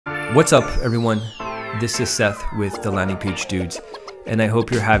What's up, everyone? This is Seth with the Landing Page Dudes, and I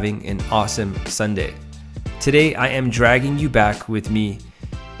hope you're having an awesome Sunday. Today, I am dragging you back with me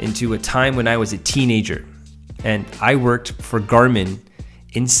into a time when I was a teenager, and I worked for Garmin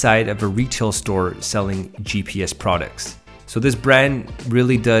inside of a retail store selling GPS products. So this brand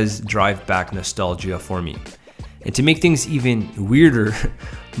really does drive back nostalgia for me. And to make things even weirder,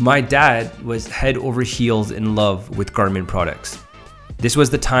 my dad was head over heels in love with Garmin products. This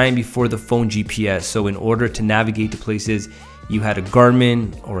was the time before the phone GPS, so in order to navigate to places, you had a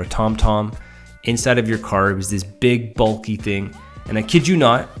Garmin or a TomTom inside of your car. It was this big, bulky thing, and I kid you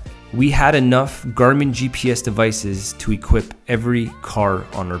not, we had enough Garmin GPS devices to equip every car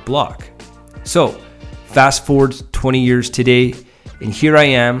on our block. So fast forward 20 years today, and here I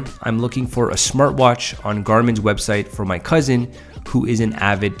am. I'm looking for a smartwatch on Garmin's website for my cousin, who is an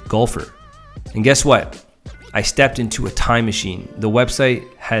avid golfer. And guess what? I stepped into a time machine. The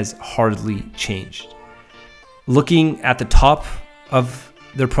website has hardly changed. Looking at the top of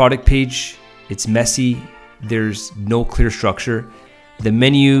their product page, it's messy. There's no clear structure. The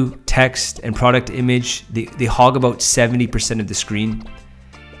menu, text, and product image, they hog about 70% of the screen.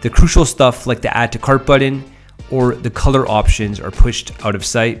 The crucial stuff like the add to cart button or the color options are pushed out of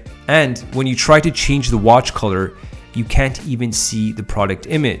sight. And when you try to change the watch color, you can't even see the product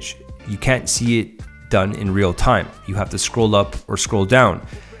image. You can't see it done in real time. You have to scroll up or scroll down.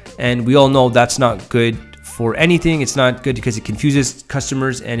 And we all know that's not good for anything. It's not good because it confuses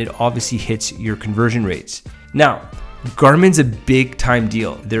customers and it obviously hits your conversion rates. Now, Garmin's a big time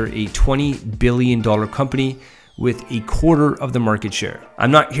deal. They're a $20 billion company with a quarter of the market share.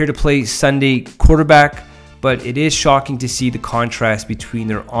 I'm not here to play Sunday quarterback, but it is shocking to see the contrast between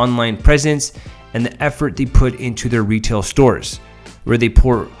their online presence and the effort they put into their retail stores, where they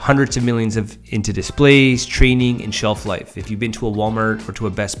pour hundreds of millions into displays, training, and shelf life. If you've been to a Walmart or to a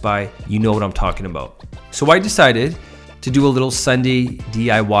Best Buy, you know what I'm talking about. So I decided to do a little Sunday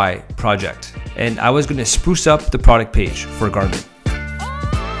DIY project, and I was gonna spruce up the product page for Garmin.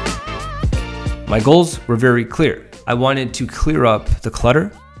 My goals were very clear. I wanted to clear up the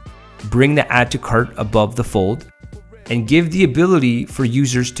clutter, bring the add to cart above the fold, and give the ability for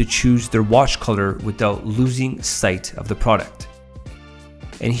users to choose their watch color without losing sight of the product.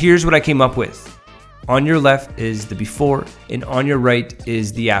 And here's what I came up with. On your left is the before, and on your right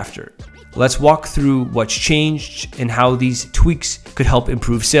is the after. Let's walk through what's changed and how these tweaks could help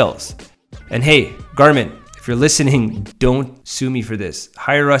improve sales. And hey, Garmin, if you're listening, don't sue me for this.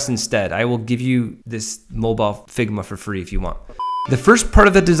 Hire us instead. I will give you this mobile Figma for free if you want. The first part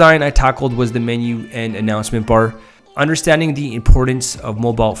of the design I tackled was the menu and announcement bar. Understanding the importance of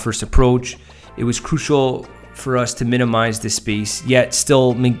mobile first approach, it was crucial for us to minimize the space, yet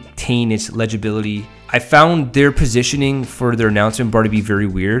still maintain its legibility. I found their positioning for their announcement bar to be very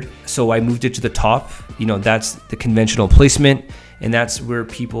weird, so I moved it to the top. You know, that's the conventional placement, and that's where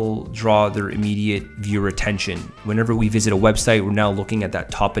people draw their immediate viewer attention. Whenever we visit a website, we're now looking at that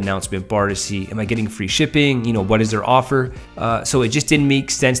top announcement bar to see, am I getting free shipping? You know, what is their offer? So it just didn't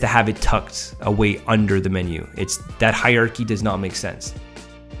make sense to have it tucked away under the menu. That hierarchy does not make sense.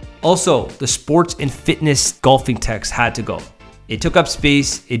 Also, the sports and fitness golfing text had to go. It took up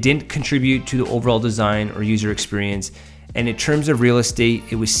space, it didn't contribute to the overall design or user experience, and in terms of real estate,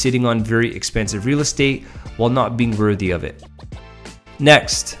 it was sitting on very expensive real estate while not being worthy of it.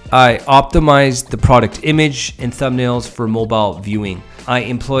 Next, I optimized the product image and thumbnails for mobile viewing. I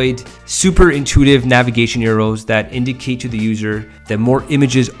employed super intuitive navigation arrows that indicate to the user that more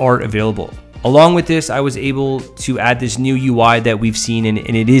images are available. Along with this, I was able to add this new UI that we've seen, and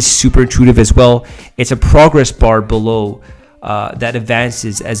it is super intuitive as well. It's a progress bar below that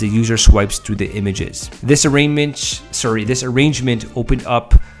advances as the user swipes through the images. This arrangement opened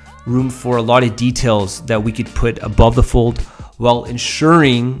up room for a lot of details that we could put above the fold while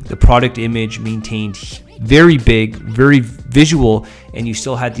ensuring the product image maintained very big, very visual, and you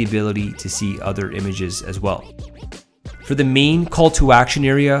still had the ability to see other images as well. For the main call to action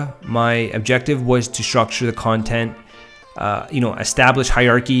area, my objective was to structure the content, establish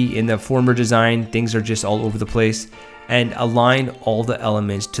hierarchy. In the former design, things are just all over the place, and align all the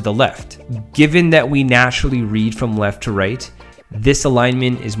elements to the left. Given that we naturally read from left to right, this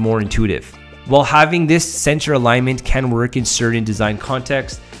alignment is more intuitive. While having this center alignment can work in certain design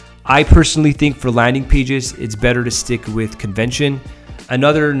contexts, I personally think for landing pages, it's better to stick with convention.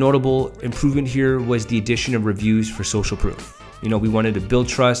 Another notable improvement here was the addition of reviews for social proof. We wanted to build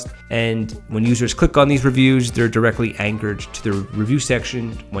trust, and when users click on these reviews, they're directly anchored to the review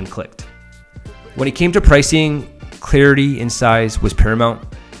section when clicked. When it came to pricing, clarity and size was paramount.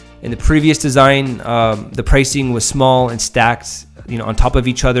 In the previous design, the pricing was small and stacked on top of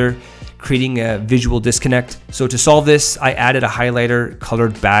each other, creating a visual disconnect. So to solve this, I added a highlighter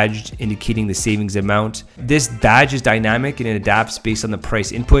colored badge indicating the savings amount. This badge is dynamic and it adapts based on the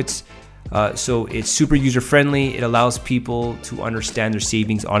price inputs. So it's super user-friendly. It allows people to understand their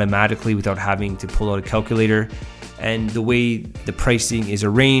savings automatically without having to pull out a calculator. And the way the pricing is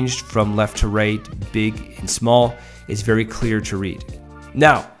arranged from left to right, big and small, is very clear to read.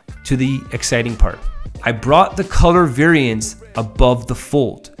 Now, to the exciting part. I brought the color variants above the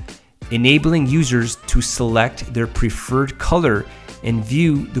fold, enabling users to select their preferred color and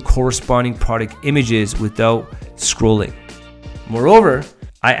view the corresponding product images without scrolling. Moreover,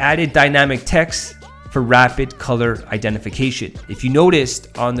 I added dynamic text for rapid color identification. If you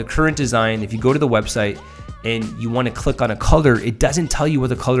noticed on the current design, if you go to the website and you want to click on a color, it doesn't tell you what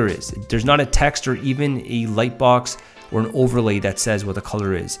the color is. There's not a text or even a light box or an overlay that says what the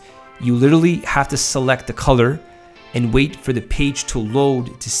color is. You literally have to select the color and wait for the page to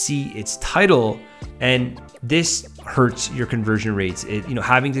load to see its title, and this hurts your conversion rates.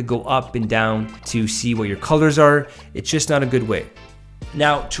 Having to go up and down to see what your colors are, it's just not a good way.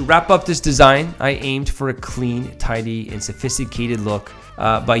 Now, to wrap up this design, I aimed for a clean, tidy, and sophisticated look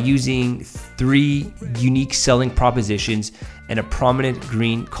by using 3 unique selling propositions and a prominent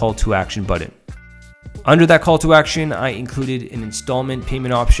green call to action button. Under that call to action, I included an installment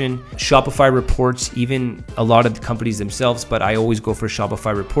payment option, Shopify reports, even a lot of the companies themselves, but I always go for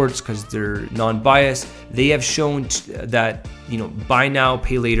Shopify reports because they're non-biased. They have shown that, buy now,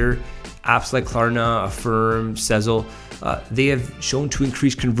 pay later, apps like Klarna, Affirm, Sezzle, they have shown to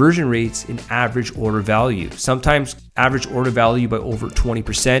increase conversion rates in average order value. Sometimes average order value by over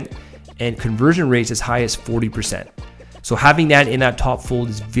 20% and conversion rates as high as 40%. So having that in that top fold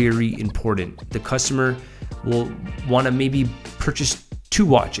is very important. The customer will want to maybe purchase 2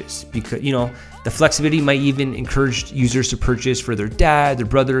 watches because, the flexibility might even encourage users to purchase for their dad, their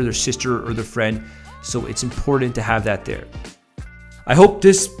brother, their sister, or their friend. So it's important to have that there. I hope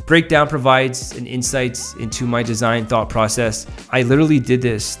this breakdown provides an insights into my design thought process. I literally did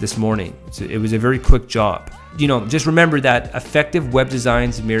this morning. So it was a very quick job. Just remember that effective web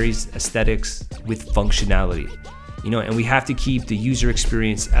designs marries aesthetics with functionality. And we have to keep the user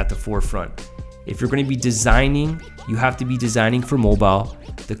experience at the forefront. If you're going to be designing, you have to be designing for mobile.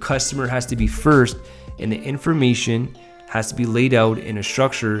 The customer has to be first, and the information has to be laid out in a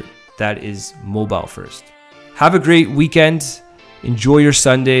structure that is mobile first. Have a great weekend. Enjoy your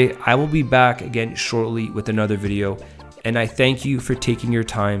Sunday. I will be back again shortly with another video. And I thank you for taking your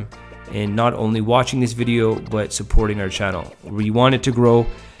time and not only watching this video, but supporting our channel. We want it to grow.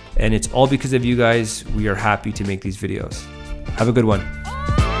 And it's all because of you guys. We are happy to make these videos. Have a good one.